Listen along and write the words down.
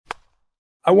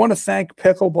I want to thank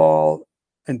pickleball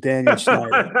and Daniel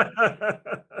Snyder.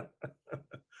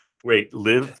 Wait,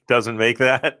 Live doesn't make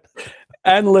that?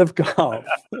 And Live Golf.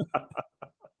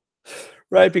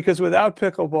 Right, because without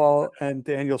pickleball and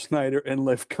Daniel Snyder and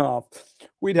Live Golf,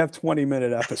 we'd have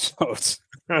 20-minute episodes.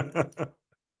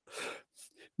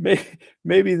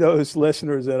 Maybe those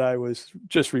listeners that I was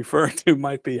just referring to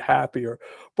might be happier,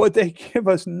 but they give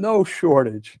us no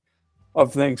shortage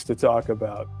of things to talk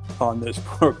about on this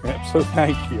program. So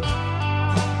thank you.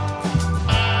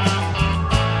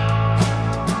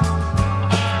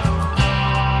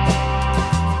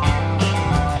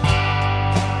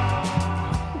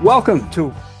 Welcome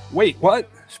to Wait, What?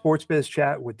 Sports Biz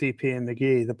Chat with DP and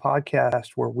McGhee, the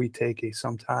podcast where we take a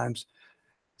sometimes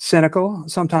cynical,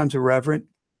 sometimes irreverent,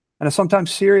 and a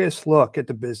sometimes serious look at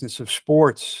the business of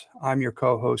sports. I'm your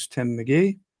co-host, Tim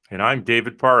McGhee. And I'm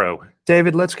David Parro.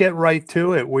 David, let's get right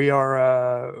to it. We are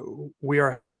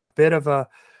a bit of a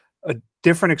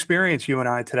different experience, you and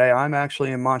I, today. I'm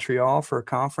actually in Montreal for a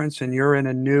conference, and you're in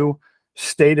a new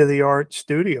state-of-the-art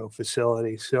studio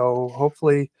facility. So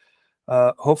hopefully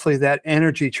that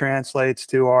energy translates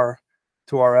to our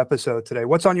episode today.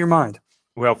 What's on your mind?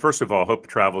 Well, first of all, hope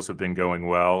travels have been going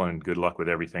well, and good luck with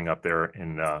everything up there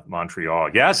in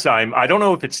Montreal. Yes, I don't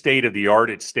know if it's state of the art,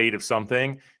 it's state of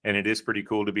something, and it is pretty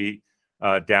cool to be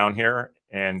down here.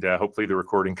 And hopefully the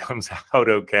recording comes out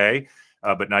okay.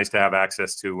 But nice to have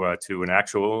access to an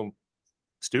actual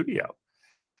studio.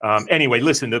 Anyway,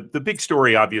 listen, the big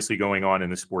story obviously going on in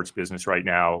the sports business right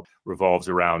now revolves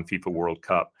around FIFA World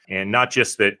Cup. And not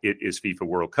just that it is FIFA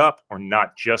World Cup, or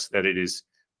not just that it is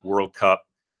World Cup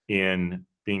in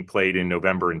being played in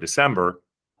November and December.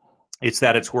 It's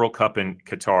that it's World Cup in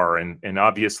Qatar. And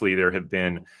obviously there have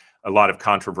been a lot of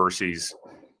controversies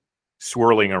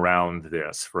swirling around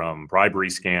this, from bribery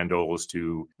scandals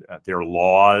to their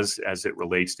laws as it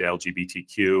relates to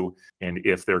LGBTQ and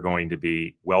if they're going to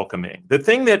be welcoming. The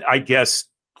thing that I guess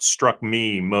struck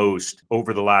me most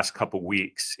over the last couple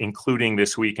weeks, including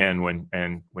this weekend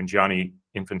when Gianni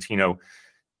Infantino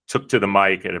took to the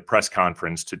mic at a press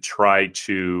conference to try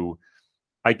to,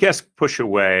 I guess, push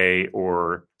away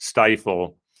or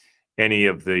stifle any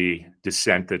of the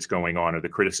dissent that's going on or the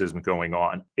criticism going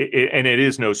on. And it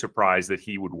is no surprise that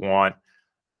he would want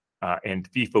and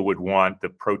FIFA would want the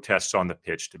protests on the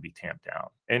pitch to be tamped down.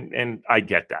 And I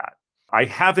get that. I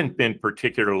haven't been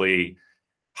particularly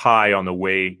high on the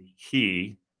way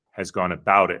he has gone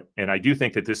about it. And I do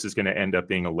think that this is going to end up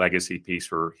being a legacy piece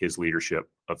for his leadership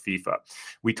of FIFA.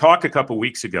 We talked a couple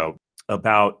weeks ago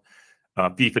about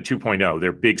FIFA 2.0,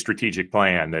 their big strategic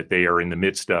plan that they are in the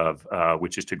midst of,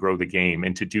 which is to grow the game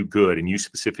and to do good. And you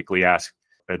specifically asked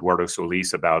Eduardo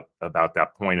Solis about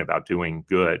that point about doing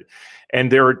good.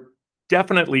 And there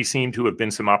definitely seem to have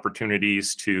been some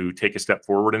opportunities to take a step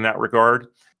forward in that regard.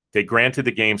 They granted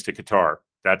the games to Qatar.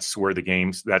 That's where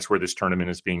this tournament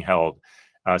is being held.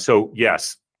 So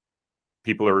yes,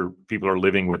 people are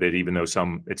living with it, even though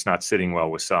it's not sitting well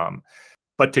with some.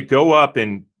 But to go up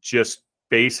and just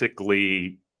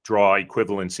basically draw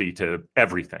equivalency to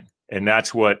everything, and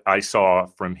that's what I saw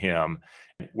from him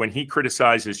when he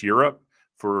criticizes Europe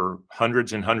for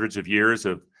hundreds and hundreds of years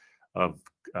of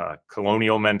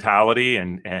colonial mentality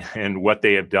and what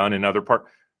they have done in other parts.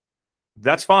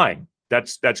 That's fine.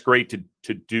 That's great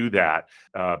to do that,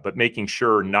 but making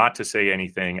sure not to say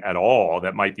anything at all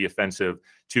that might be offensive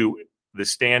to the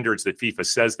standards that FIFA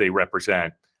says they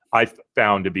represent, I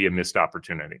found to be a missed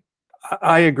opportunity.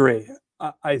 I agree.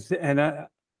 I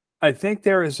think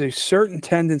there is a certain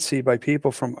tendency by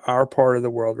people from our part of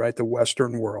the world, right, the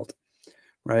Western world,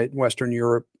 right, Western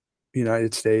Europe,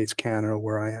 United States, Canada,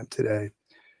 where I am today,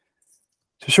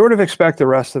 to sort of expect the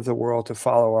rest of the world to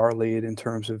follow our lead in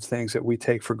terms of things that we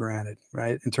take for granted,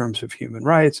 right? In terms of human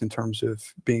rights, in terms of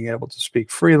being able to speak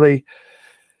freely.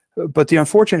 But the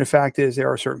unfortunate fact is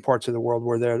there are certain parts of the world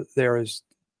where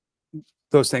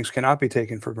those things cannot be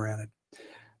taken for granted.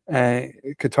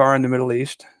 Qatar in the Middle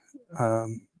East,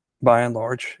 by and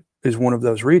large, is one of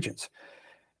those regions.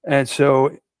 And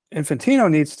so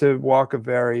Infantino needs to walk a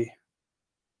very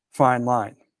fine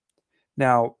line.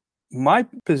 Now, my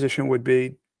position would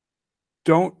be,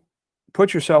 don't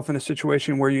put yourself in a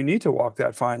situation where you need to walk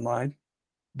that fine line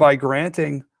by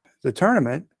granting the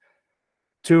tournament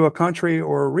to a country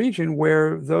or a region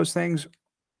where things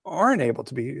aren't able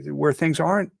to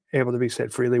be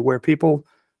said freely, where people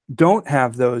don't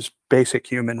have those basic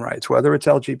human rights, whether it's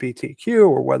LGBTQ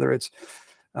or whether it's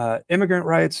immigrant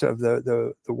rights of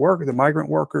the migrant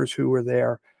workers who were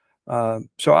there.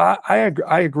 So I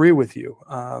agree with you,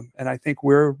 and I think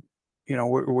we're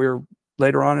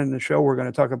later on in the show we're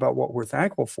going to talk about what we're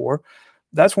thankful for,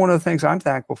 that's one of the things I'm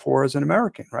thankful for as an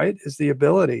American, right? Is the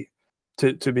ability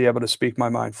to be able to speak my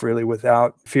mind freely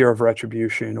without fear of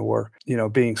retribution or,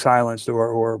 being silenced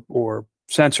or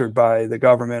censored by the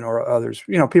government or others.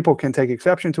 People can take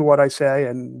exception to what I say,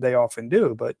 and they often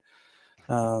do, but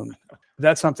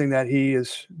that's something that he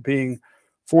is being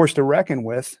forced to reckon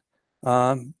with,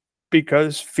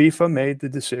 because FIFA made the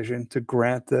decision to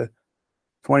grant the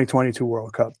 2022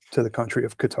 World Cup to the country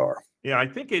of Qatar. Yeah, I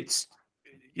think it's,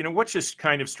 what just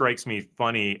kind of strikes me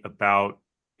funny about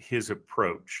his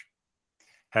approach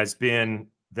has been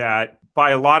that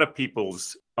by a lot of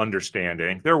people's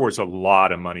understanding, there was a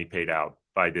lot of money paid out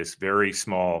by this very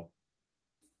small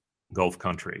Gulf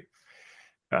country,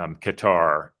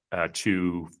 Qatar,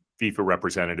 to FIFA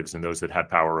representatives and those that had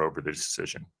power over the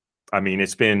decision. I mean,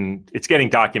 it's getting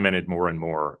documented more and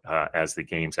more as the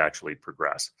games actually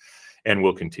progress, and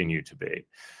will continue to be.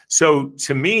 So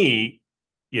to me,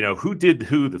 who did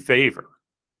who the favor?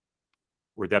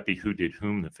 Would that be who did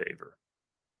whom the favor?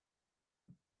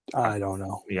 I don't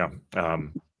know. Yeah.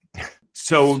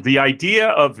 So the idea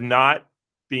of not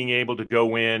being able to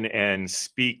go in and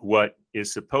speak what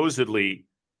is supposedly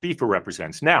FIFA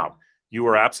represents. Now, you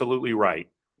are absolutely right.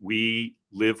 We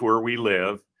live where we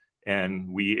live, and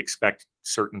we expect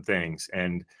certain things.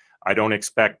 And I don't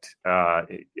expect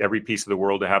every piece of the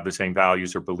world to have the same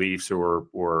values or beliefs or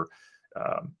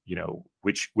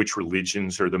which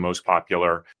religions are the most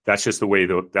popular. That's just the way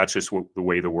the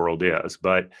way the world is.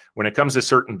 But when it comes to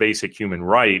certain basic human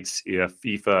rights, if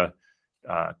FIFA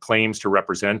claims to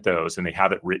represent those, and they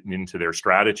have it written into their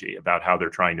strategy about how they're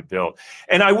trying to build.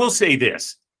 And I will say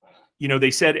this,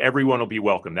 they said everyone will be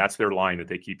welcome. That's their line that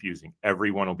they keep using.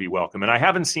 Everyone will be welcome. And I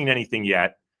haven't seen anything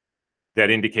yet that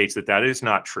indicates that is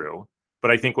not true. But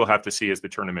I think we'll have to see as the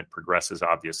tournament progresses,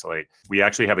 obviously. We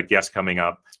actually have a guest coming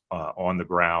up on the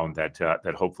ground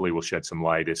that hopefully will shed some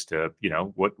light as to,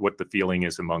 what the feeling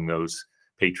is among those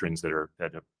patrons that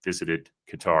have visited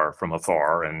Qatar from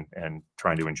afar and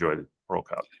trying to enjoy the World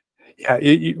Cup. Yeah,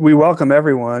 we welcome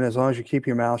everyone as long as you keep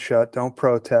your mouth shut, don't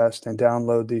protest, and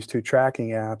download these 2 tracking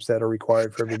apps that are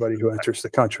required for everybody who enters the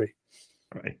country.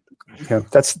 Right. Yeah,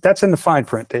 that's in the fine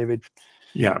print, David.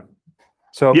 Yeah.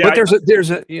 So, yeah, but there's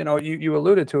a you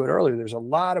alluded to it earlier. There's a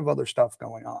lot of other stuff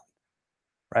going on,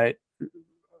 right?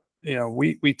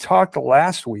 We talked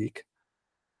last week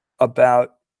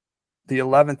about the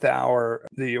 11th hour,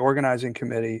 the organizing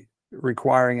committee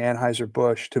requiring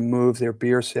Anheuser-Busch to move their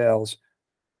beer sales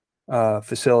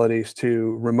facilities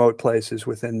to remote places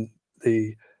within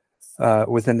the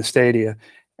stadia.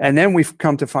 And then we've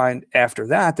come to find after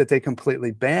that they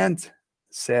completely banned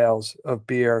sales of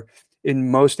beer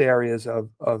in most areas of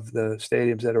the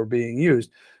stadiums that are being used.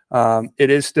 It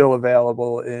is still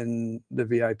available in the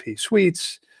VIP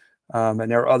suites, and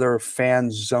there are other fan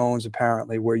zones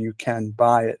apparently where you can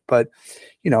buy it. But,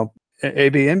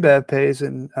 AB InBev pays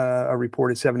a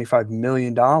reported $75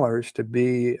 million to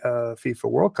be a FIFA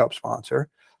World Cup sponsor.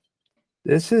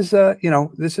 This is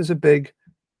a big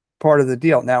part of the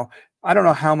deal. Now, I don't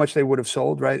know how much they would have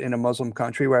sold, right, in a Muslim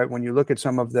country, right? When you look at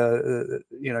some of the,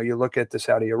 you look at the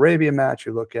Saudi Arabia match,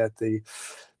 you look at the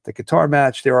Qatar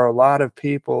match, there are a lot of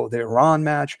people, the Iran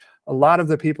match, a lot of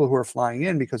the people who are flying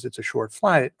in because it's a short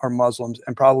flight are Muslims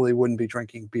and probably wouldn't be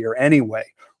drinking beer anyway,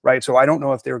 right? So I don't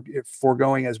know if they're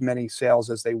foregoing as many sales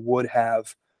as they would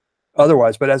have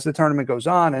otherwise. But as the tournament goes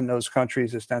on and those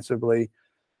countries ostensibly,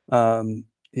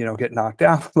 get knocked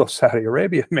out, though Saudi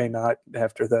Arabia may not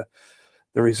after the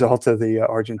result of the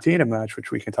Argentina match,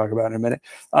 which we can talk about in a minute,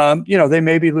 they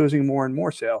may be losing more and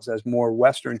more sales as more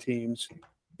Western teams,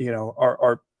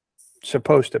 are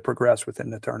supposed to progress within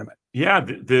the tournament. Yeah,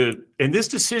 and this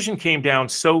decision came down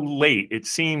so late. It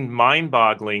seemed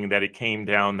mind-boggling that it came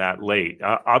down that late.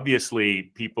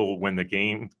 Obviously, people,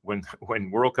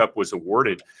 when World Cup was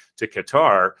awarded to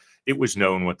Qatar, it was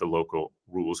known what the local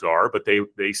rules are, but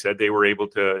they said they were able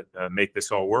to make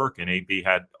this all work, and AB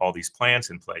had all these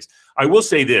plans in place. I will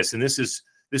say this, and this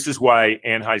is why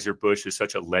Anheuser-Busch is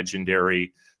such a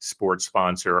legendary sports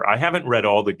sponsor. I haven't read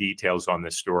all the details on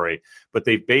this story, but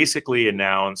they've basically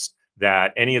announced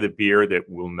that any of the beer that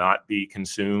will not be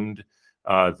consumed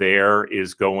there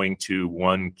is going to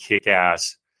one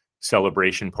kick-ass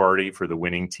celebration party for the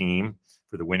winning team,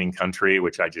 for the winning country,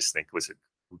 which I just think was a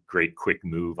great quick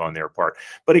move on their part.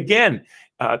 But again,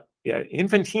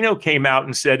 Infantino came out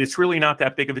and said it's really not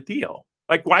that big of a deal.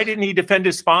 Like, why didn't he defend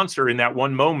his sponsor in that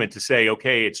one moment to say,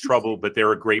 okay, it's trouble, but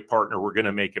they're a great partner, we're going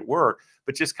to make it work,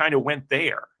 but just kind of went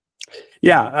there?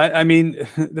 Yeah, I mean,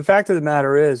 the fact of the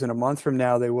matter is, in a month from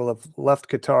now, they will have left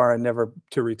Qatar and never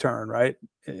to return, right,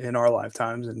 in our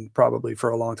lifetimes, and probably for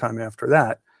a long time after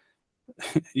that.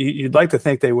 you'd like to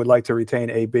think they would like to retain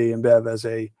AB and Bev as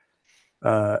a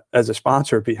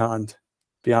sponsor beyond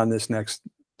this next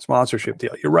sponsorship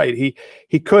deal. You're right.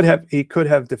 He could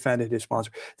have defended his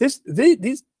sponsor.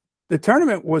 The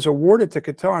tournament was awarded to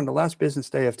Qatar on the last business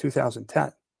day of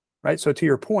 2010, right? So to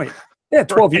your point, they had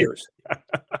 12 years. They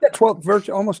had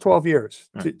almost 12 years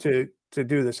to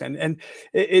do this. And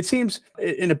it seems,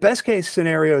 in the best case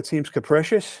scenario, it seems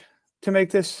capricious to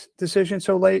make this decision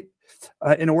so late.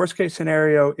 In a worst case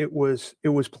scenario, it was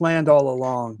planned all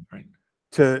along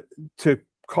to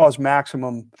cause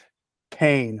maximum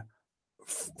pain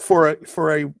for a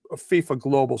FIFA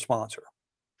global sponsor.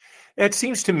 It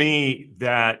seems to me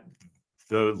that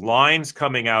the lines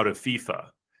coming out of FIFA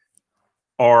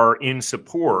are in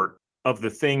support of the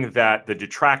thing that the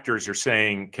detractors are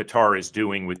saying Qatar is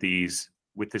doing with this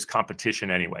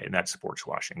competition anyway, and that's sports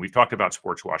washing. We've talked about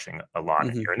sports washing a lot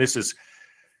here, and this is,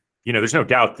 there's no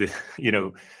doubt that,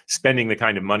 spending the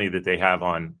kind of money that they have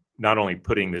on not only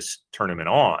putting this tournament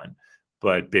on,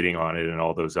 but bidding on it and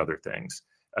all those other things,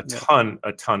 a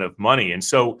ton of money. And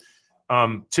so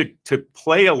to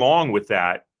play along with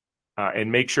that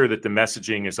and make sure that the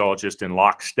messaging is all just in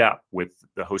lockstep with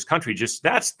the host country,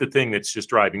 that's the thing that's just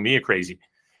driving me crazy.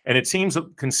 And it seems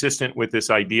consistent with this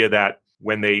idea that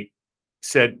when they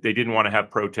said they didn't want to have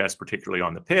protests, particularly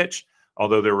on the pitch,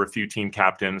 although there were a few team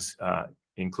captains,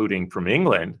 including from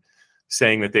England,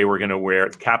 saying that they were going to wear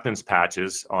captain's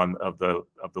patches of the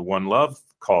One Love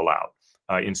call out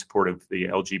in support of the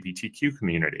LGBTQ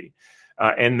community.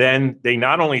 And then they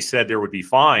not only said there would be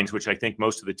fines, which I think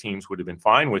most of the teams would have been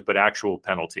fine with, but actual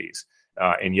penalties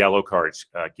and yellow cards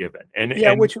given.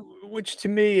 And which to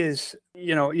me is,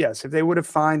 yes, if they would have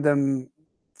fined them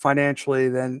financially,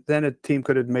 then a team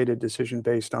could have made a decision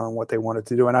based on what they wanted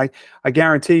to do. And I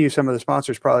guarantee you some of the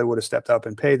sponsors probably would have stepped up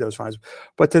and paid those fines.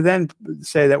 But to then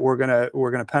say that we're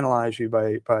gonna penalize you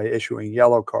by issuing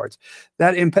yellow cards,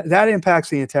 that impacts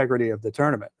the integrity of the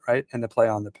tournament, right? And the play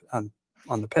on the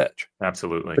pitch.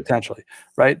 Absolutely. Potentially,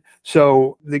 right?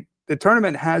 So the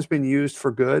tournament has been used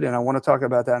for good, and I want to talk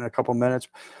about that in a couple minutes.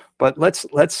 But let's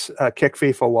kick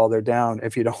FIFA while they're down,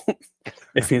 if you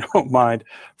don't mind,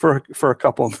 for a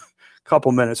couple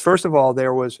minutes. First of all,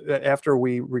 there was, after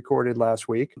we recorded last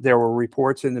week, there were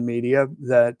reports in the media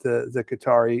that the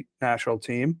Qatari national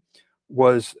team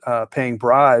was paying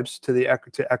bribes to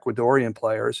Ecuadorian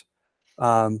players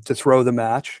to throw the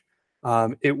match.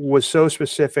 It was so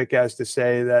specific as to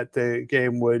say that the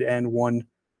game would end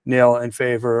 1-0 in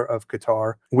favor of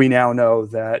Qatar. We now know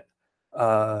that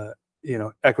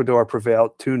Ecuador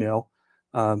prevailed 2-0.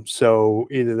 So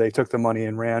either they took the money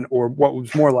and ran, or what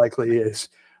was more likely is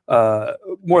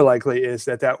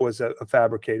that was a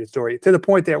fabricated story, to the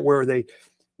point that where they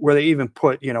even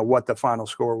put what the final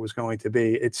score was going to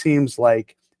be. It seems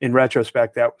like in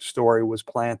retrospect that story was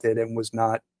planted and was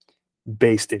not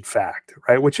based in fact,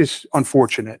 right? Which is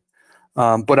unfortunate.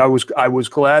 But I was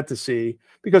glad to see,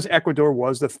 because Ecuador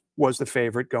was the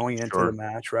favorite going into the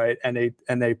match, right?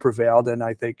 And they prevailed. And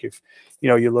I think if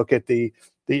you look at the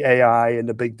AI and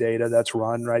the big data that's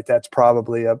run, right, that's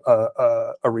probably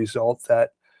a result that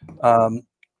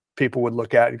people would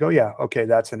look at and go, yeah, okay,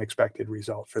 that's an expected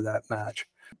result for that match.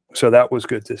 So that was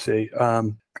good to see.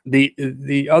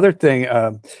 The other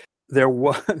thing, there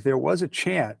was a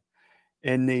chant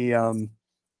in the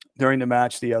during the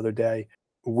match the other day.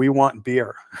 We want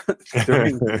beer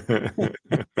during the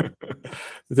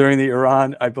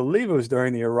Iran. I believe it was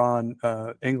during the Iran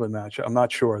England match. I'm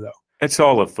not sure though. It's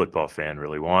all a football fan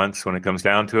really wants when it comes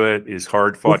down to it, is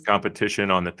hard fought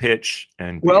competition on the pitch.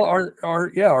 And well,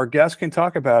 our guests can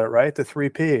talk about it, right? The 3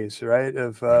 Ps, right?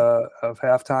 Of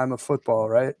halftime of football,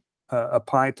 right? A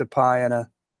pint, a pie, and a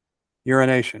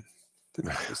urination.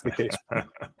 Is the case,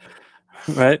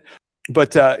 right?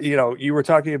 But, you were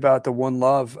talking about the One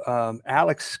Love.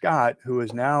 Alex Scott, who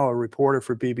is now a reporter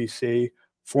for BBC,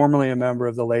 formerly a member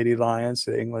of the Lady Lions,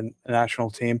 the England national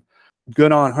team.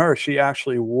 Good on her. She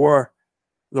actually wore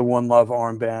the One Love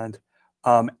armband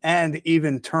and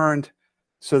even turned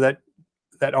so that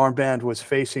armband was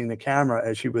facing the camera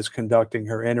as she was conducting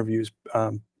her interviews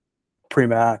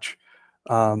pre-match.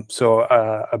 So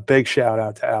a big shout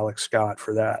out to Alex Scott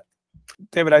for that.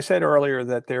 David, I said earlier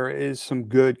that there is some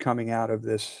good coming out of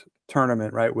this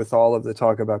tournament, right? With all of the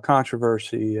talk about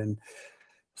controversy and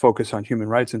focus on human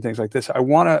rights and things like this. I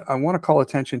want to call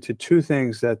attention to 2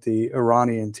 things that the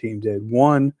Iranian team did.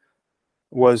 One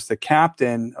was the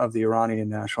captain of the Iranian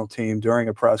national team, during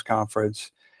a press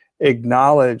conference,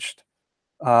 acknowledged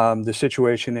the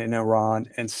situation in Iran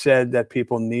and said that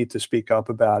people need to speak up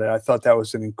about it. I thought that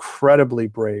was an incredibly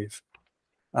brave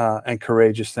and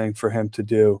courageous thing for him to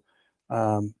do.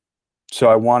 So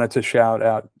I wanted to shout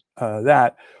out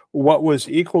that. What was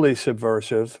equally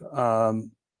subversive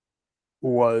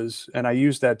was, and I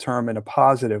use that term in a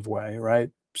positive way, right?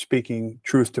 Speaking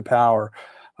truth to power,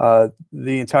 the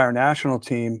entire national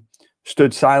team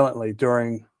stood silently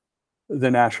during the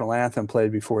national anthem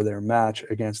played before their match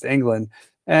against England.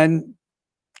 And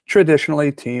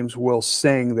traditionally, teams will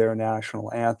sing their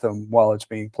national anthem while it's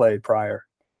being played prior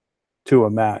to a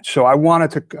match. So I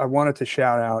wanted to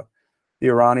shout out the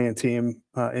Iranian team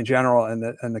in general,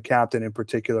 and the captain in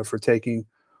particular, for taking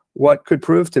what could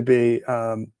prove to be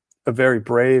a very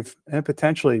brave and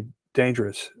potentially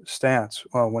dangerous stance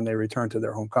when they return to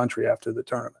their home country after the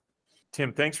tournament.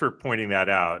 Tim, thanks for pointing that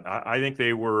out. I think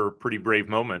they were pretty brave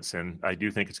moments, and I do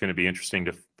think it's going to be interesting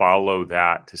to follow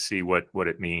that to see what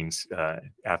it means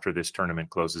after this tournament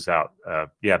closes out.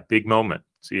 Yeah, big moment.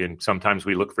 See, and sometimes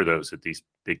we look for those at these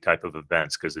big type of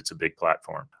events because it's a big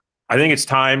platform. I think it's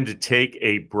time to take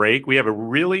a break. We have a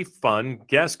really fun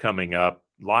guest coming up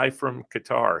live from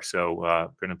Qatar,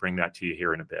 so going to bring that to you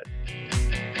here in a bit.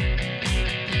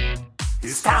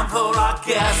 It's time for our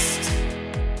guest.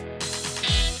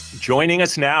 Joining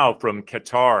us now from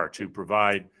Qatar to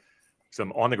provide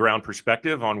some on-the-ground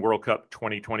perspective on World Cup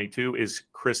 2022 is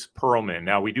Chris Pearlman.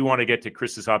 Now, we do want to get to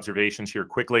Chris's observations here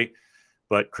quickly,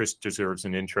 but Chris deserves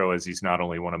an intro as he's not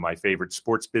only one of my favorite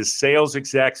sports biz sales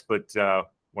execs, but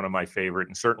one of my favorite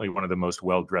and certainly one of the most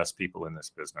well-dressed people in this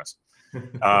business.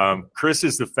 Chris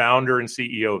is the founder and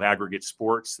CEO of Aggregate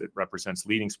Sports that represents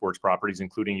leading sports properties,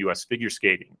 including U.S. figure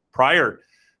skating. Prior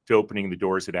to opening the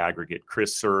doors at Aggregate,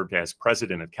 Chris served as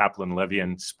president of Kaplan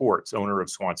Levian Sports, owner of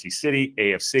Swansea City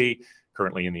AFC,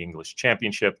 currently in the English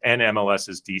Championship, and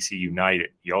MLS's DC United.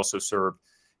 He also served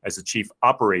as the chief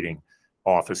operating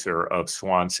officer of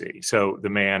Swansea. So the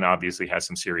man obviously has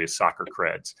some serious soccer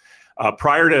creds.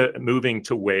 Prior to moving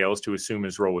to Wales to assume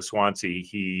his role with Swansea,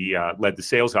 he led the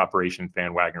sales operation at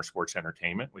Van Wagner Sports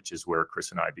Entertainment, which is where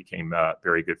Chris and I became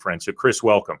very good friends. So Chris,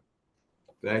 welcome.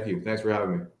 Thank you. Thanks for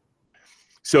having me.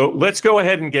 So let's go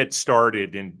ahead and get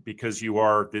started. And because you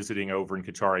are visiting over in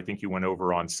Qatar, I think you went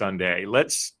over on Sunday.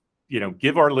 Let's,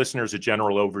 give our listeners a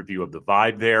general overview of the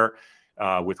vibe there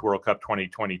with World Cup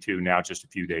 2022 now just a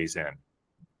few days in.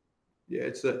 Yeah,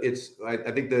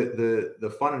 I think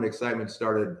the fun and excitement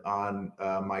started on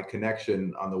my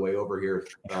connection on the way over here.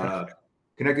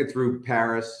 Connected through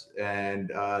Paris, and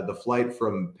the flight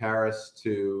from Paris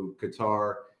to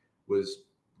Qatar was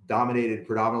dominated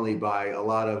predominantly by a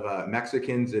lot of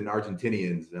Mexicans and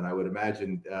Argentinians. And I would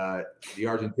imagine the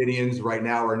Argentinians right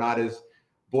now are not as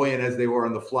buoyant as they were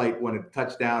on the flight when it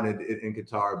touched down in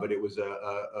Qatar, but it was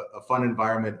a fun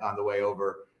environment on the way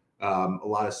over. A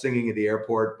lot of singing at the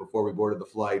airport before we boarded the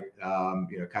flight,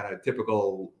 kind of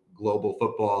typical global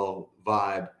football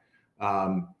vibe.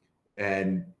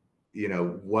 And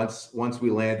once we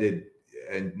landed,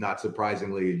 and not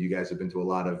surprisingly, you guys have been to a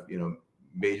lot of,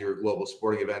 major global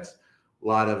sporting events, a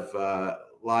lot of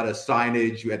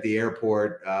signage at the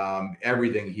airport.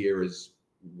 Everything here is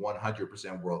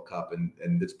 100% World Cup,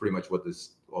 and that's pretty much what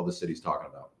all the city's talking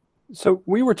about. So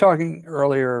we were talking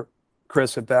earlier,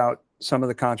 Chris, about some of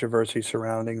the controversy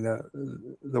surrounding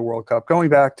the World Cup, going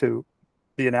back to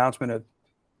the announcement of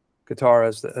Qatar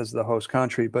as the host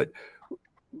country. But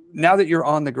now that you're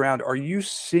on the ground, are you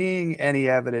seeing any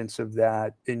evidence of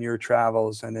that in your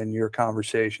travels and in your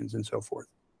conversations and so forth?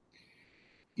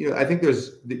 I think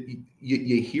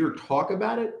you hear talk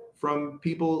about it from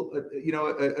people,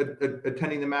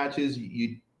 attending the matches.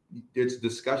 There's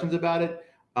discussions about it.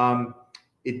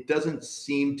 It doesn't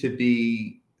seem to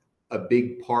be a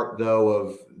big part, though,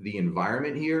 of the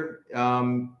environment here.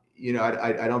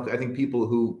 I think people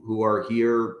who are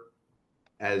here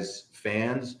as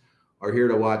fans are here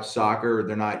to watch soccer.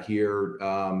 They're not here,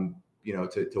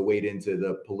 to wade into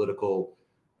the political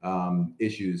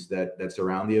issues that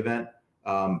surround the event.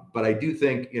 But I do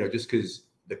think, just because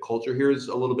the culture here is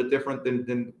a little bit different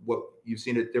than what you've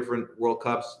seen at different World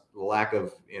Cups, the lack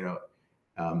of,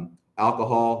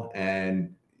 alcohol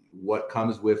and what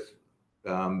comes with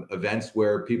events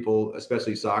where people,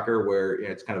 especially soccer, where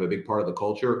it's kind of a big part of the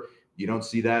culture, you don't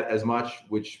see that as much,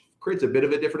 which creates a bit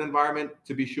of a different environment,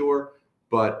 to be sure.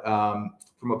 But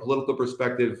from a political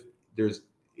perspective, there's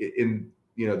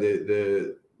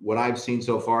what I've seen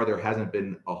so far, there hasn't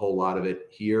been a whole lot of it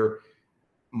here.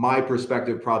 My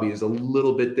perspective probably is a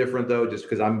little bit different, though, just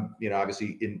because I'm,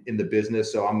 obviously in the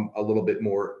business, so I'm a little bit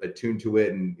more attuned to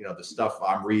it, and the stuff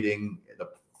I'm reading,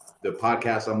 the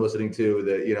podcasts I'm listening to,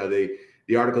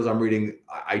 the articles I'm reading,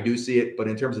 I do see it. But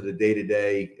in terms of the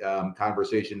day-to-day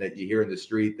conversation that you hear in the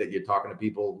street, that you're talking to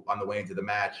people on the way into the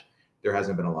match, there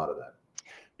hasn't been a lot of that.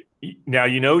 Now,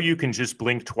 you can just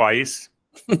blink twice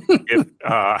if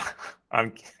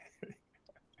I'm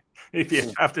if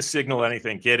you have to signal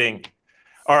anything, kidding.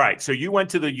 All right. So you went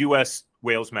to the U.S.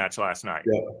 Wales match last night,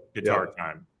 Qatar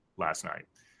time last night.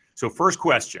 So first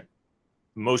question,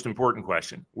 most important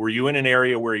question: were you in an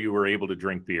area where you were able to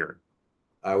drink beer?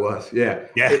 I was, yeah.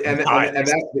 And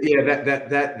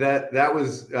that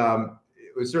was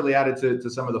it was certainly added to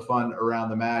some of the fun around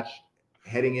the match.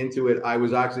 Heading into it, I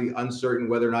was actually uncertain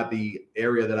whether or not the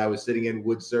area that I was sitting in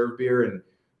would serve beer, and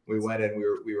we went and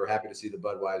we were happy to see the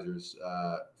Budweisers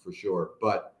for sure.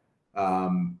 But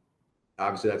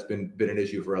obviously, that's been an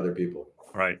issue for other people.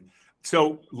 Right.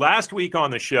 So last week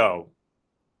on the show,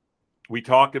 we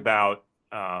talked about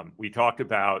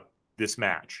this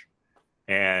match,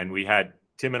 and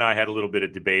Tim and I had a little bit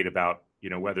of debate about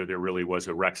whether there really was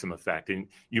a Wrexham effect. And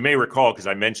you may recall, because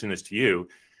I mentioned this to you,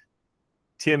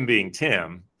 Tim being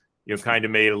Tim, kind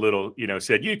of made a little,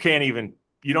 said you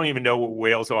don't even know what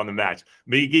Wales on the match.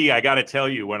 McGhee, I got to tell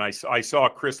you, when I saw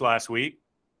Chris last week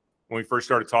when we first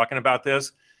started talking about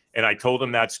this, and I told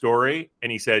him that story,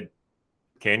 and he said,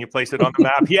 "Can you place it on the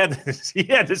map?" He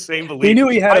had the same belief. He knew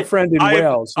he had a friend in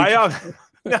Wales. No,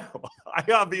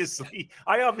 I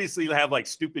obviously have like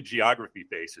stupid geography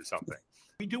face or something.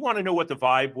 We do want to know what the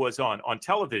vibe was on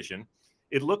television.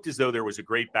 It looked as though there was a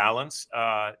great balance,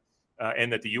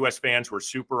 and that the U.S. fans were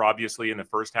super, obviously, in the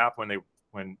first half when the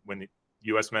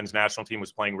U.S. men's national team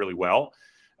was playing really well.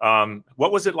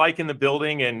 What was it like in the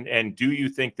building, and do you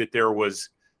think that there was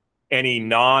any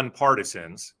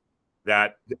non-partisans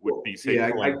that would be safe?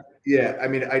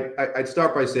 I'd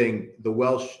start by saying the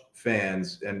Welsh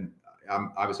fans, and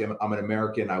I'm an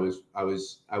American. I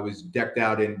was decked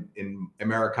out in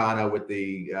Americana with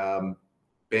the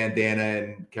bandana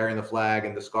and carrying the flag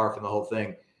and the scarf and the whole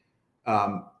thing,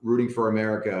 rooting for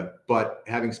America. But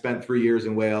having spent 3 years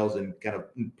in Wales and kind of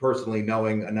personally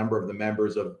knowing a number of the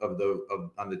members of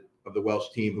the Welsh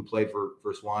team who played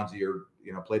for Swansea or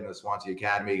played in the Swansea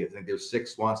Academy, I think there's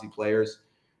 6 Swansea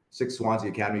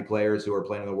Academy players who are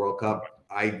playing in the World Cup.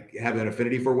 I have an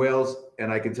affinity for Wales, and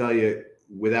I can tell you,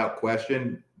 without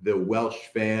question, the Welsh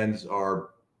fans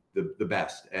are the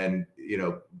best. And,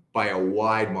 by a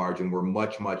wide margin, we're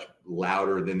much, much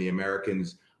louder than the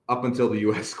Americans up until the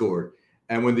U.S. scored.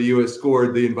 And when the U.S.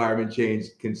 scored, the environment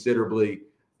changed considerably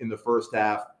in the first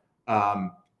half.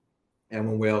 And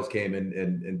when Wales came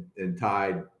and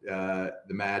tied the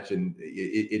match, and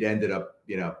it ended up,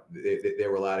 they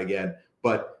were loud again.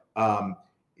 But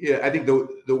I think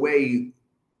the way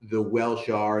the Welsh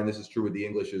are, and this is true with the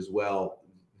English as well,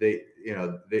 they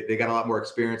got a lot more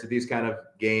experience at these kind of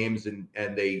games, and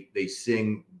they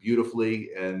sing beautifully,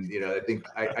 and I think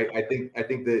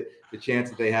that the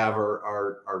chants that they have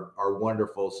are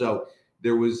wonderful. So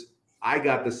I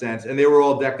got the sense, and they were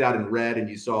all decked out in red, and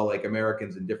you saw like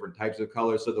Americans in different types of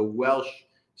colors. So the Welsh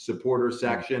supporter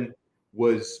section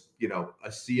was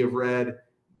a sea of red.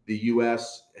 The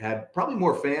U.S. had probably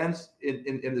more fans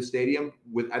in the stadium.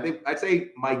 I'd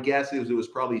say my guess is it was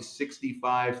probably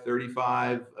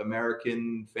 65-35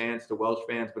 American fans to Welsh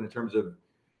fans, but in terms of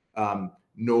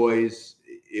noise,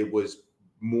 it was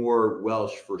more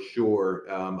Welsh for sure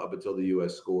up until the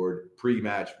U.S. scored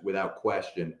pre-match without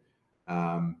question.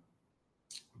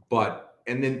 But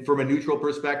then from a neutral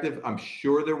perspective, I'm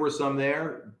sure there were some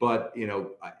there, but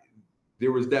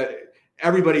there was that.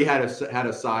 Everybody had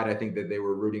a side, I think, that they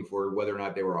were rooting for, whether or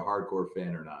not they were a hardcore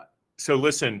fan or not. So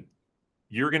listen,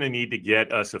 you're going to need to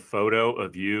get us a photo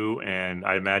of you and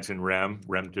I imagine Rem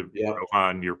to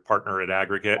Rohan, your partner at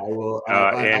Aggregate. I will.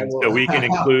 So we can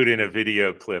include in a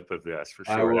video clip of this for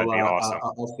sure. That'd be awesome.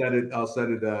 I'll send it. I'll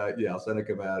send it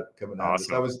coming out.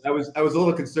 Awesome. I was a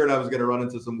little concerned I was going to run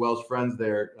into some Welsh friends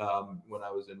there when I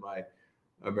was in my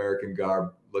American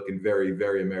garb, looking very,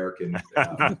 very American.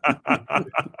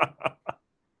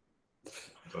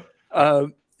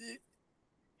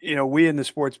 We in the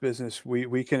sports business,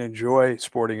 we can enjoy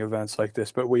sporting events like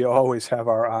this, but we always have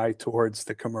our eye towards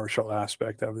the commercial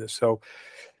aspect of this. So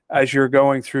as you're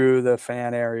going through the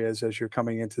fan areas, as you're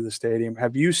coming into the stadium,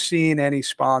 have you seen any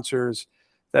sponsors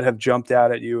that have jumped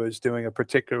out at you as doing a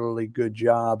particularly good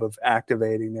job of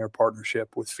activating their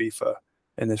partnership with FIFA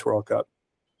in this World Cup?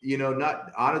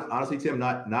 Honestly, Tim,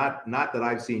 not that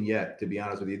I've seen yet, to be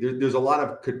honest with you. There's a lot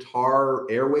of Qatar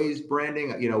Airways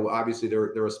branding. Obviously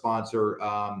they're a sponsor,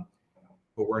 but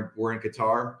we're in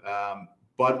Qatar.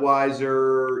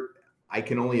 Budweiser, I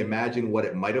can only imagine what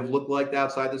it might have looked like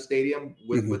outside the stadium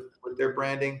with their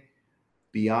branding.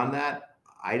 Beyond that,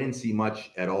 I didn't see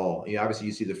much at all. Obviously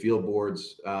you see the field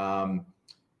boards.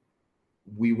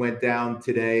 We went down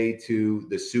today to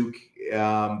the souk,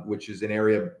 which is an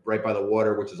area right by the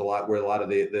water, which is where a lot of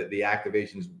the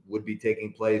activations would be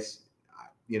taking place.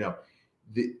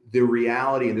 the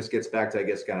reality, and this gets back to, I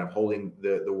guess, kind of holding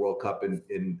the World Cup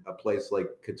in a place like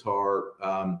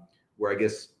Qatar, where I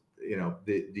guess,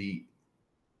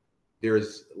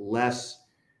 there's less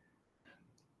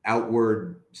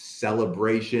outward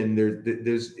celebration.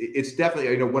 It's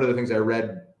definitely, one of the things I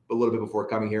read a little bit before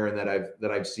coming here, and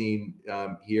that I've seen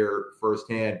here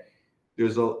firsthand.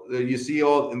 You see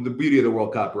all in the beauty of the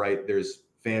World Cup, right? There's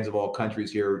fans of all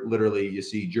countries here. Literally, you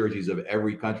see jerseys of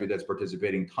every country that's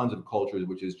participating, tons of cultures,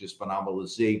 which is just phenomenal to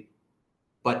see.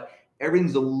 But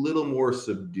everything's a little more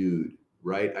subdued,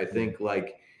 right? I think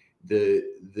like the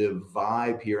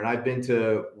vibe here, and I've been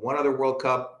to one other World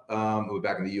Cup,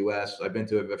 back in the US. I've been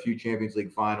to a few Champions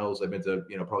League finals. I've been to,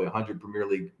 probably 100 Premier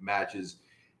League matches.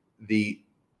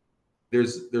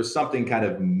 There's something kind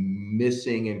of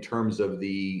missing in terms of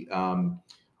the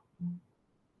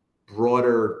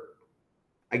broader,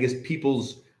 I guess,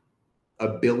 people's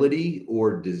ability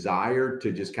or desire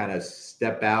to just kind of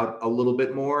step out a little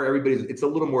bit more. It's a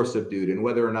little more subdued, and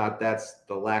whether or not that's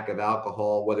the lack of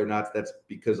alcohol, whether or not that's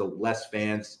because of less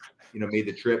fans, made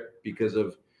the trip because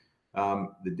of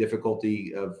the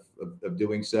difficulty of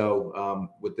doing so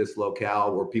with this locale,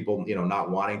 or people, not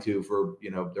wanting to for,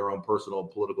 their own personal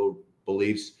political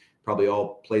beliefs, probably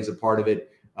all plays a part of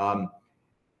it. And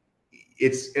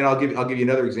I'll give you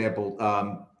another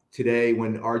example. Today,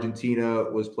 when Argentina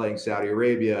was playing Saudi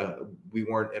Arabia, we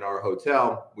weren't in our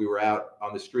hotel. We were out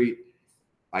on the street.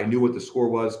 I knew what the score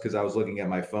was because I was looking at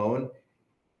my phone.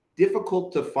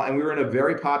 Difficult to find. We were in a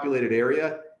very populated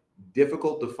area.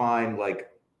 Difficult to find,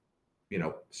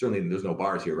 certainly there's no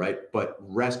bars here, right? But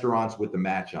restaurants with the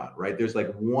match on, right? There's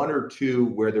like one or two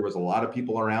where there was a lot of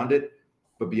people around it.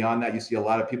 But beyond that, you see a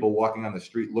lot of people walking on the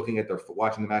street, watching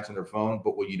the match on their phone.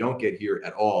 But what you don't get here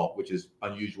at all, which is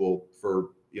unusual for,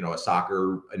 a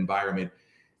soccer environment,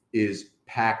 is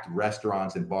packed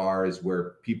restaurants and bars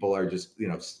where people are just,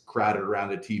 crowded around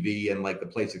the TV, and like the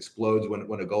place explodes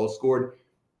when a goal is scored.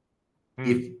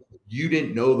 If you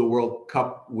didn't know the World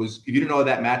Cup if you didn't know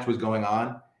that match was going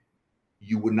on,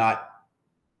 you would not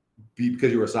be,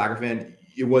 because you were a soccer fan.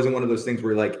 It wasn't one of those things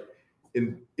where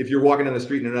if you're walking down the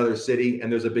street in another city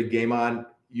and there's a big game on,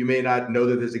 you may not know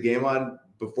that there's a game on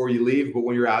before you leave, but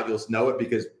when you're out, you'll know it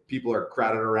because people are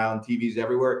crowded around TVs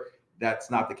everywhere. That's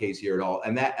not the case here at all.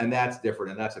 And that's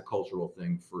different. And that's a cultural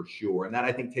thing for sure. And that,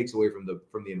 I think, takes away from the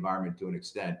environment to an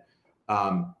extent.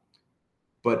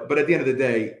 But at the end of the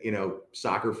day,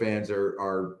 soccer fans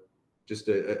are just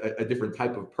a different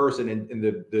type of person, and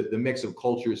the mix of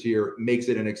cultures here makes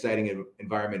it an exciting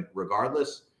environment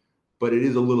regardless, but it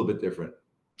is a little bit different.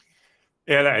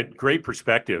 Yeah, great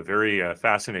perspective. Very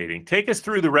fascinating. Take us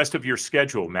through the rest of your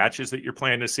schedule, matches that you're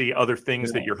planning to see, other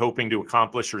things that you're hoping to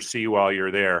accomplish or see while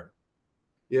you're there.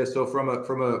 Yeah, so from a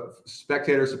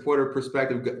spectator supporter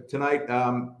perspective, tonight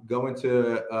going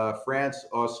to France,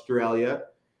 Australia,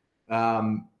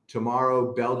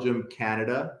 tomorrow Belgium,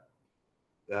 Canada,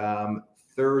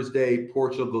 Thursday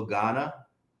Portugal, Ghana,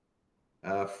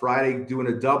 Friday doing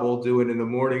a double, in the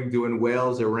morning doing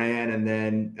Wales, Iran, and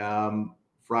then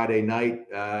Friday night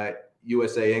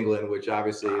USA, England, which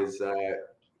obviously is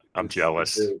I'm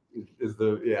jealous.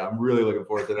 I'm really looking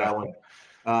forward to that one.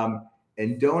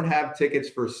 And don't have tickets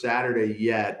for Saturday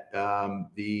yet.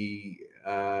 The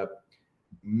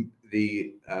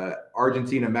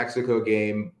Argentina-Mexico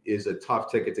game is a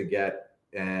tough ticket to get,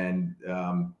 and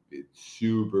it's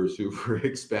super, super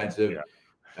expensive.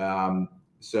 Yeah.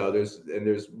 So there's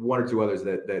one or two others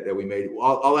that we made.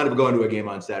 I'll end up going to a game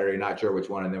on Saturday, not sure which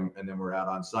one, and then we're out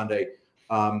on Sunday.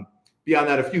 Beyond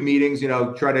that, a few meetings,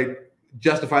 try to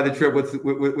justify the trip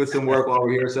with some work while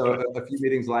we're here. So a few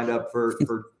meetings lined up for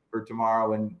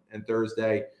tomorrow and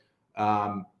Thursday.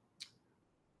 But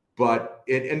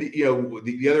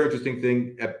the other interesting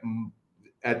thing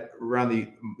at around the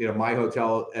my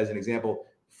hotel, as an example,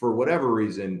 for whatever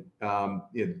reason,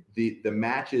 the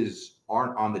matches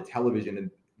aren't on the television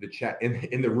in the chat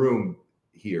in the room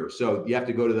here. So you have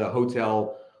to go to the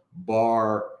hotel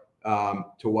bar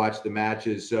to watch the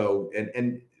matches. So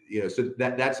so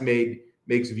that's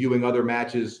makes viewing other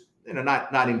matches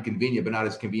not inconvenient, but not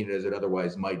as convenient as it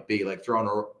otherwise might be. Like throwing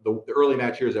the early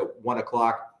match here is at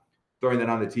 1:00. Throwing that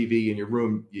on the TV in your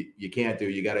room, you can't do.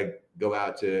 You got to go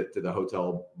out to the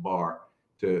hotel bar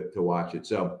to watch it.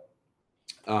 So,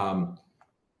 and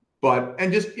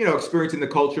just experiencing the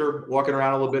culture, walking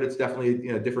around a little bit. It's definitely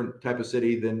a different type of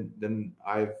city than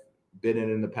I've been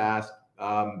in the past.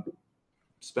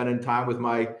 Spending time with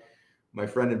my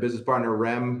friend and business partner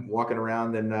Rem, walking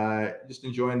around and just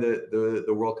enjoying the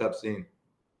World Cup scene.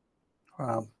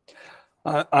 Wow,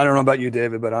 I don't know about you,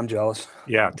 David, but I'm jealous.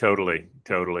 Yeah, totally.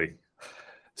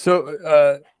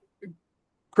 So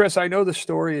Chris, I know the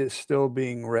story is still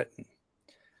being written,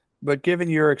 but given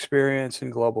your experience in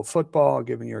global football,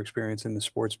 given your experience in the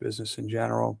sports business in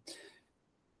general,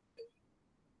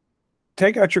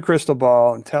 take out your crystal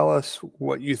ball and tell us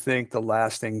what you think the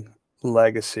lasting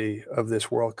legacy of this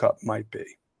World Cup might be.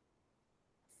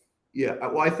 Yeah,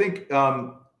 well, I think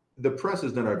the press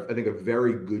has done, I think, a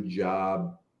very good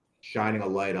job shining a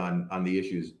light on the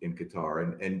issues in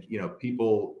Qatar, and you know,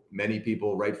 many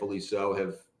people, rightfully so,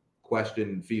 have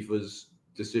questioned FIFA's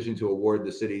decision to award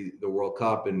the city the World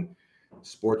Cup, and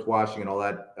sports washing and all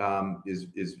that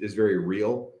is very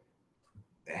real.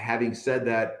 Having said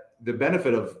that, the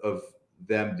benefit of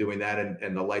them doing that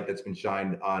and the light that's been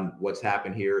shined on what's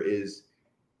happened here is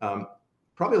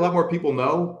probably a lot more people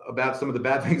know about some of the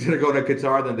bad things that are going to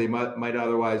Qatar than they might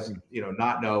otherwise, you know,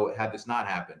 not know had this not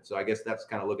happened. So I guess that's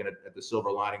kind of looking at the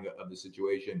silver lining of the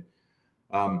situation.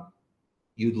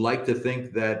 You'd like to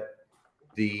think that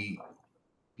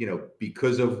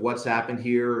because of what's happened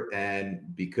here and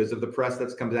because of the press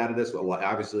that's comes out of this,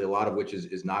 obviously a lot of which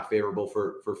is not favorable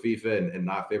for FIFA and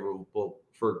not favorable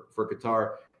for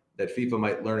Qatar, that FIFA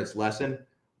might learn its lesson.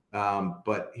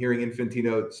 But hearing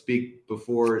Infantino speak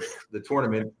before the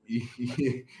tournament,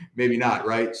 maybe not,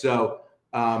 right? So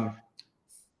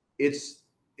it's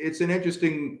an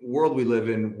interesting world we live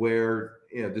in where,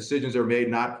 you know, decisions are made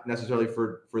not necessarily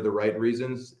for the right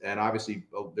reasons, and obviously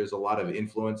there's a lot of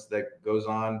influence that goes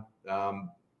on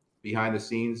behind the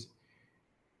scenes.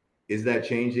 Is that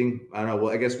changing? I don't know.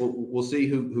 Well, I guess we'll see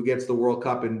who gets the World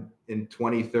Cup in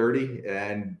 2030,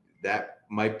 and that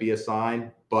might be a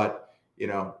sign. But you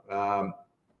know,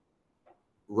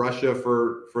 Russia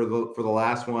for the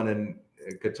last one and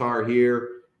Qatar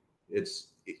here, it's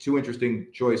two interesting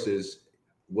choices.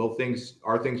 Are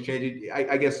things changing?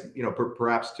 I guess, you know,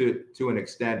 perhaps to an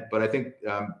extent, but I think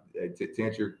to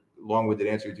answer long-winded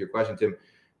answer to your question, Tim,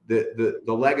 the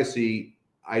legacy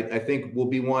I think will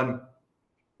be one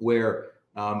where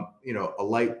you know, a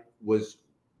light was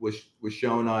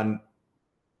shown on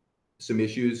some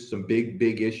issues, some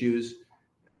big issues,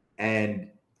 and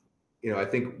you know, I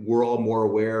think we're all more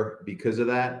aware because of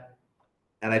that.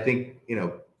 And I think, you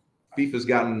know, FIFA's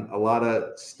gotten a lot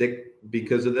of stick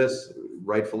because of this,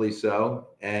 rightfully so.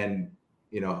 And,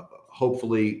 you know,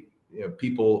 hopefully, you know,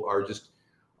 people are just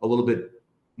a little bit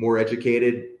more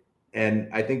educated. And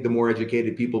I think the more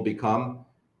educated people become,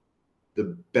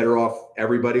 the better off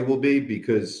everybody will be,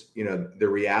 because, you know, the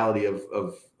reality of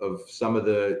some of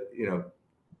the, you know,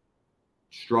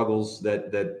 struggles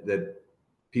that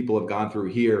people have gone through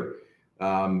here,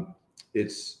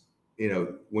 it's, you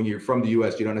know, when you're from the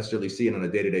U.S., you don't necessarily see it on a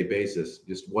day-to-day basis.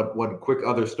 Just one quick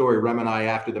other story. Rem and I,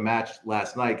 after the match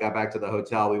last night, got back to the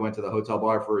hotel. We went to the hotel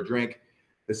bar for a drink,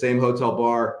 the same hotel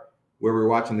bar where we were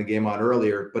watching the game on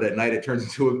earlier, but at night it turns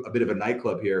into a bit of a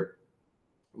nightclub here.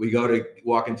 We go to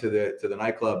walk into the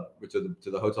nightclub, to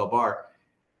the hotel bar,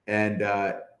 and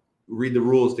read the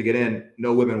rules to get in.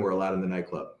 No women were allowed in the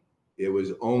nightclub. It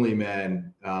was only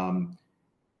men.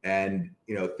 And,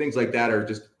 you know, things like that are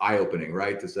just eye-opening,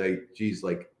 right? To say, geez,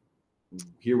 like,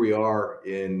 here we are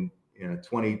in, you know,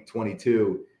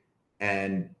 2022,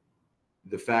 and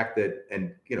the fact that,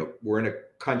 and, you know, we're in a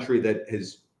country that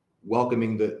is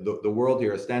welcoming the world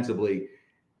here ostensibly,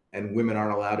 and women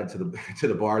aren't allowed into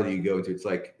the bar that you go to. It's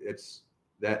like, it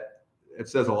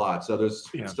says a lot. So there's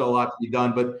still a lot to be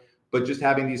done, but just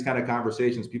having these kind of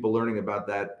conversations, people learning about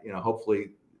that, you know,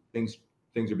 hopefully things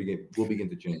will begin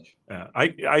to change.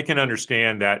 I can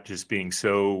understand that just being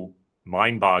so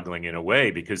mind-boggling in a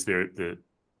way, because you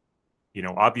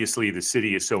know, obviously the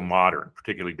city is so modern,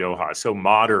 particularly Doha, so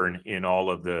modern in all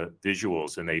of the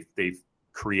visuals, and they've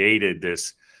created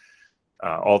this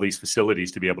all these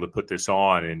facilities to be able to put this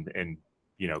on, and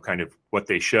you know, kind of what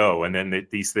they show, and then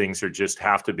these things are just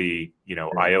have to be, you know,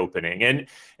 eye-opening.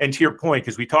 And to your point,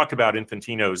 because we talked about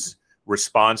Infantino's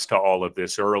response to all of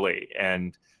this early,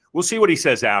 and we'll see what he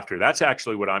says after. That's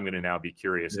actually what I'm going to now be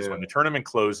curious is when the tournament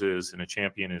closes and a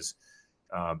champion is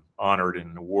honored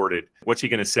and awarded, what's he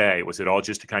going to say? Was it all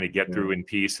just to kind of get through in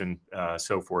peace and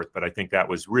so forth? But I think that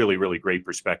was really, really great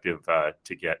perspective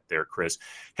to get there, Chris.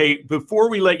 Hey, before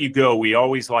we let you go, we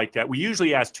always like that. We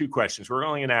usually ask two questions. We're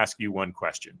only going to ask you one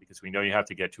question because we know you have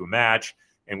to get to a match,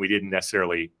 and we didn't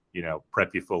necessarily, you know,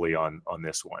 prep you fully on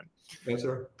this one. Yes,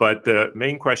 sir. But the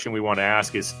main question we want to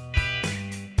ask is,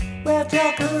 where'd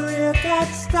your career get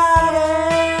started?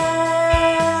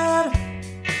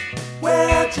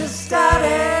 Where'd you start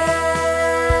it?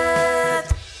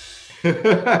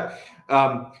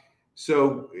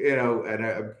 So, you know,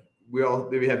 and we all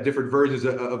maybe have different versions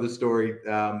of the story,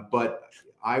 but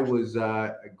I was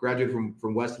graduated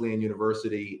from Wesleyan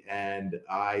University, and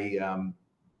I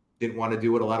didn't want to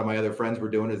do what a lot of my other friends were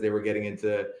doing as they were getting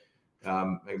into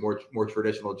more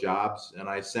traditional jobs. And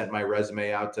I sent my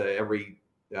resume out to every,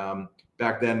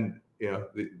 back then,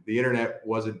 the internet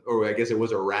wasn't, or I guess it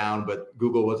was around, but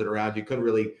Google wasn't around. You couldn't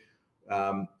really,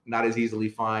 not as easily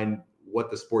find what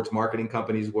the sports marketing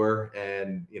companies were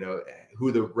and,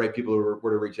 who the right people were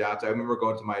to reach out to. I remember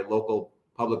going to my local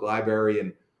public library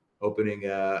and opening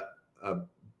a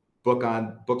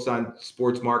books on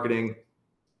sports marketing,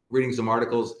 reading some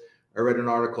articles. I read an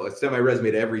article. I sent my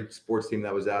resume to every sports team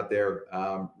that was out there.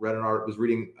 Was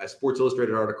reading a Sports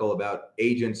Illustrated article about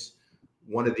agents.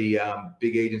 One of the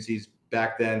big agencies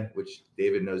back then, which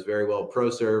David knows very well,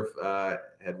 ProServe,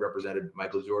 had represented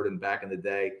Michael Jordan back in the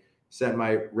day. Sent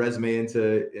my resume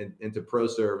into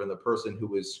ProServe, and the person who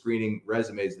was screening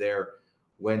resumes there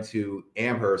went to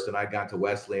Amherst, and I'd gone to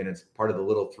Wesleyan. It's part of the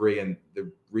Little Three, and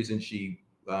the reason she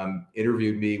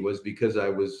interviewed me was because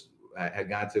I had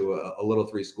gone to a Little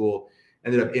Three school.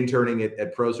 Ended up interning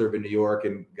at ProServe in New York,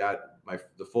 and got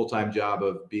the full-time job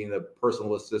of being the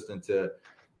personal assistant to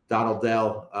Donald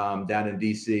Dell down in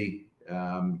DC.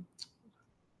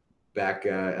 Back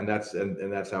and that's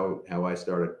how I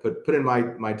started. Put in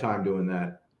my time doing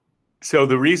that. So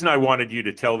the reason I wanted you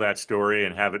to tell that story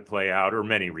and have it play out, or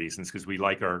many reasons, because we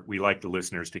like the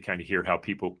listeners to kind of hear how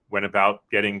people went about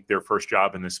getting their first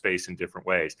job in this space in different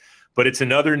ways. But it's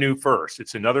another new first.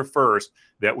 It's another first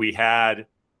that we had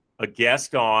a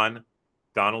guest on,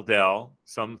 Donald Dell,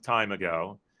 some time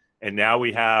ago. And now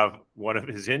we have one of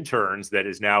his interns that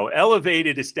is now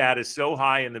elevated his status so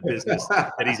high in the business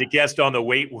that he's a guest on the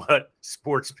Wait What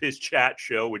Sports Biz Chat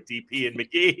show with DP and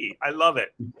McGhee. I love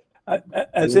it.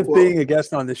 As if being a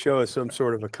guest on the show is some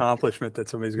sort of accomplishment that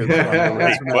somebody's going to put on their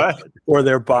resume or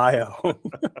their bio.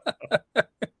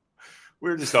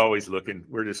 We're just always looking.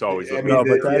 That's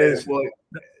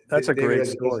a great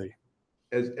story.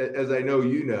 As I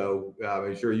know,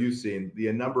 I'm sure you've seen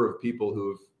the number of people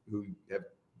who have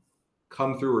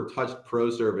come through or touched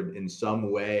ProServe in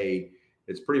some way.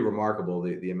 It's pretty remarkable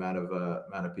the amount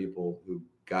of people who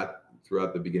got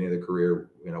throughout the beginning of their career,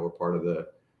 were part of the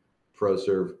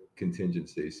ProServe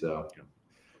contingency. So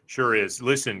sure is.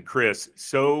 Listen, Chris,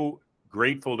 so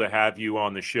grateful to have you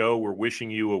on the show. We're wishing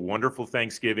you a wonderful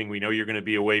Thanksgiving. We know you're going to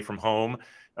be away from home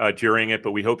during it,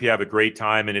 but we hope you have a great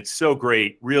time. And it's so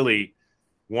great, really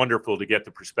wonderful to get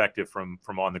the perspective from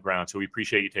on the ground. So we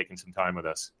appreciate you taking some time with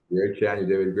us. Great chatting,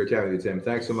 David. Great chatting with you, Tim.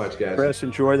 Thanks so much, guys. Chris,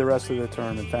 enjoy the rest of the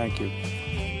term, and thank you.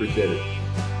 Appreciate it.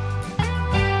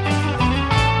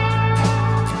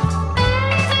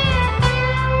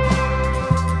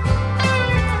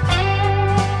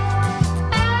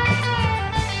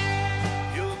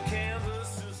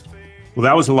 Well,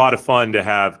 that was a lot of fun to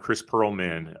have Chris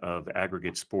Pearlman of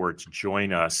Aggregate Sports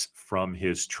join us from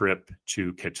his trip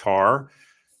to Qatar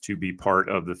to be part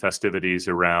of the festivities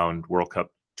around World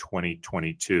Cup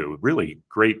 2022. Really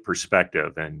great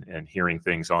perspective and hearing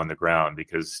things on the ground,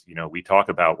 because, we talk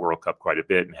about World Cup quite a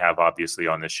bit and have obviously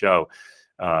on this show,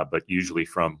 but usually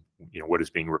from, what is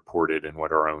being reported and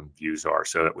what our own views are.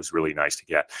 So it was really nice to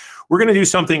get. We're going to do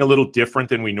something a little different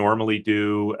than we normally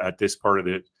do at this part of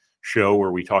the show, where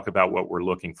we talk about what we're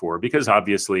looking for, because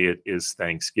obviously it is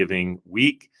Thanksgiving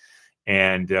week.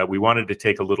 And we wanted to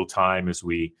take a little time, as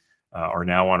we are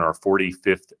now on our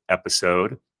 45th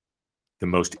episode, the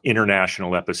most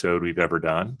international episode we've ever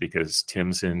done, because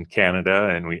Tim's in Canada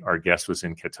and our guest was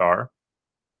in Qatar.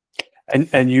 And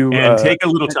take a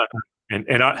little time.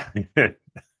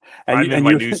 I'm in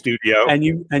my new studio.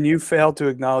 And you failed to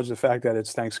acknowledge the fact that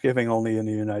it's Thanksgiving only in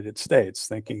the United States,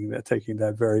 taking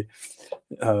that very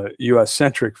U.S.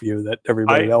 centric view that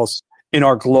everybody else in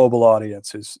our global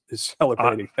audience is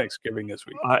celebrating Thanksgiving this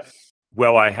week.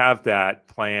 I have that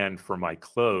planned for my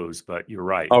close, but you're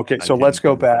right. Okay, so let's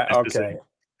go back. Okay.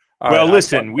 Well,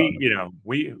 listen,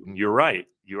 you're right.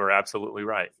 You are absolutely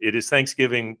right. It is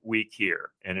Thanksgiving week here,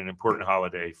 and an important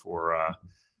holiday for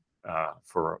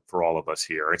all of us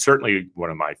here. It's certainly one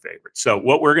of my favorites. So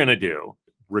what we're going to do,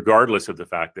 regardless of the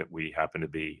fact that we happen to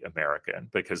be American,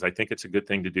 because I think it's a good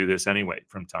thing to do this anyway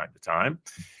from time to time,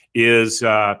 is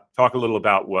talk a little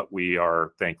about what we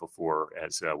are thankful for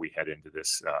as we head into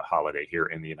this holiday here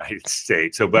in the United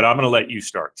States. But I'm going to let you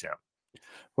start, Tim.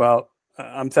 Well,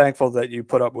 I'm thankful that you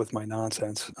put up with my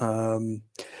nonsense.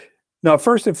 No,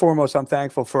 first and foremost, I'm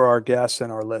thankful for our guests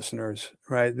and our listeners,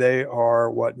 right? They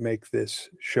are what make this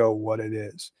show what it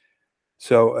is.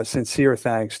 So a sincere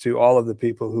thanks to all of the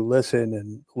people who listen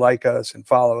and like us and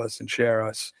follow us and share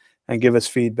us and give us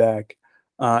feedback,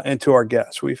 and to our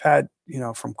guests. We've had,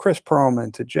 from Chris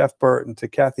Pearlman to Jeff Burton to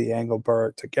Kathy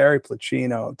Engelbert to Gary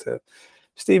Placino to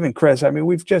Stephen Chris. I mean,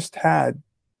 we've just had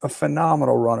a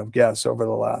phenomenal run of guests over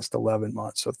the last 11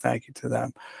 months. So thank you to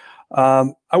them.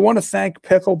 I want to thank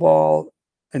Pickleball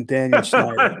and Daniel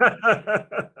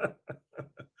Snyder.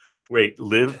 Wait,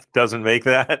 Liv doesn't make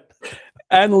that?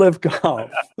 And Live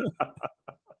Golf.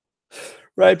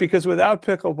 Right, because without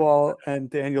Pickleball and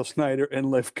Daniel Snyder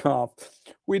and Live Golf,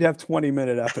 we'd have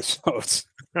 20-minute episodes.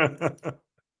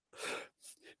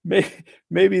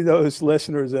 Maybe those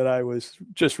listeners that I was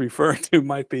just referring to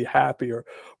might be happier,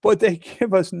 but they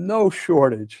give us no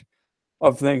shortage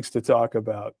of things to talk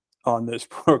about on this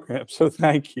program. So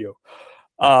thank you.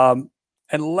 And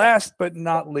last but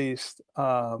not least,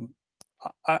 I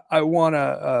want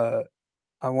to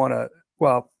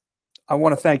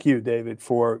thank you, David,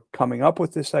 for coming up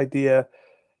with this idea,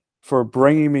 for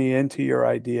bringing me into your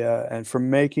idea, and for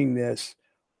making this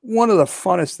one of the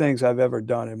funnest things I've ever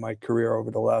done in my career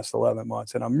over the last 11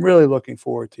 months. And I'm really looking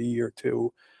forward to year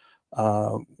 2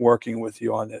 working with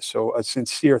you on this. So a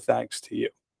sincere thanks to you.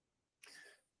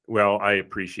 Well, I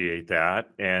appreciate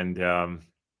that. And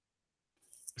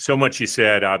so much you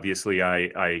said, obviously,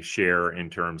 I share in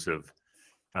terms of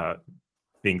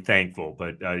being thankful.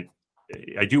 But I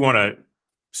do want to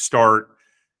start.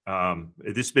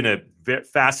 This has been a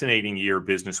fascinating year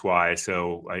business-wise.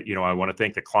 So, I want to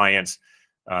thank the clients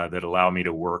that allow me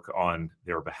to work on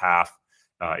their behalf.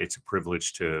 It's a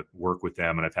privilege to work with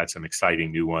them, and I've had some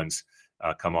exciting new ones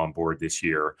come on board this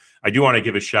year. I do want to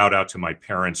give a shout out to my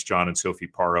parents, John and Sophie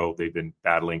Parro. They've been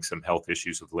battling some health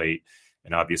issues of late,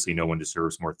 and obviously no one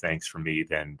deserves more thanks from me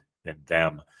than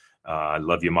them. I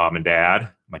love you, Mom and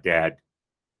Dad. My dad,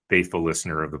 faithful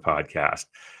listener of the podcast.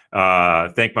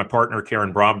 Thank my partner,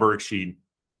 Karen Bromberg. She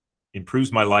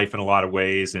improves my life in a lot of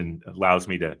ways and allows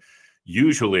me to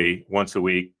usually once a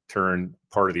week turn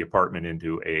part of the apartment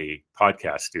into a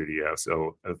podcast studio.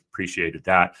 So I've appreciated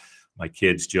that. My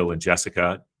kids, Jill and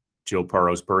Jessica. Jill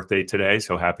Parro's birthday today,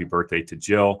 so happy birthday to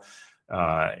Jill.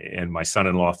 And my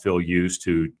son-in-law, Phil Used,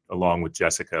 who, along with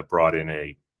Jessica, brought in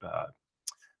a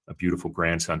beautiful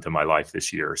grandson to my life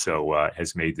this year. So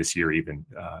has made this year even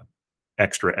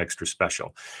extra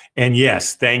special. And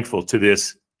yes, thankful to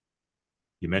this.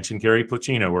 You mentioned Gary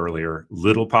Placino earlier,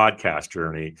 little podcast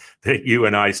journey that you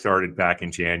and I started back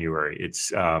in January.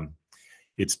 It's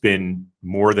been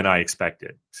more than I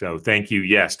expected. So thank you,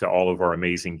 yes, to all of our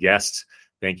amazing guests.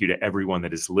 Thank you to everyone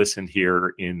that has listened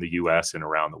here in the US and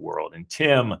around the world. And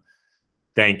Tim,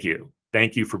 thank you.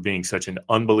 Thank you for being such an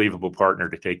unbelievable partner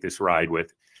to take this ride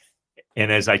with.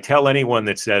 And as I tell anyone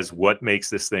that says, what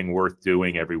makes this thing worth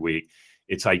doing every week,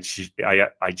 it's I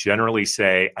generally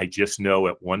say, I just know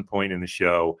at one point in the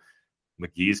show,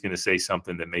 McGhee's going to say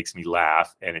something that makes me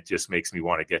laugh, and it just makes me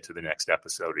want to get to the next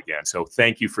episode again. So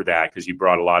thank you for that, because you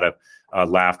brought a lot of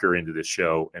laughter into the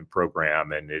show and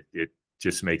program, and it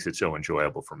just makes it so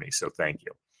enjoyable for me. So thank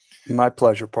you. My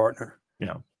pleasure, partner.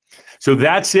 Yeah. So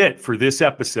that's it for this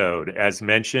episode. As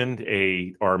mentioned,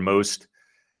 our most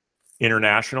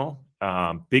international.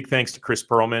 Big thanks to Chris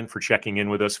Pearlman for checking in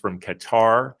with us from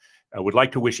Qatar. I would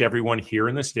like to wish everyone here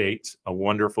in the States a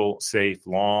wonderful, safe,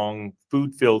 long,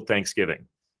 food-filled Thanksgiving.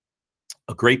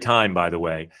 A great time, by the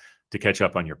way, to catch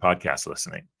up on your podcast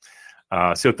listening.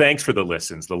 So thanks for the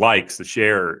listens, the likes, the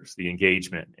shares, the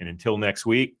engagement. And until next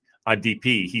week, I'm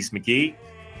DP. He's McGhee.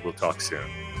 We'll talk soon.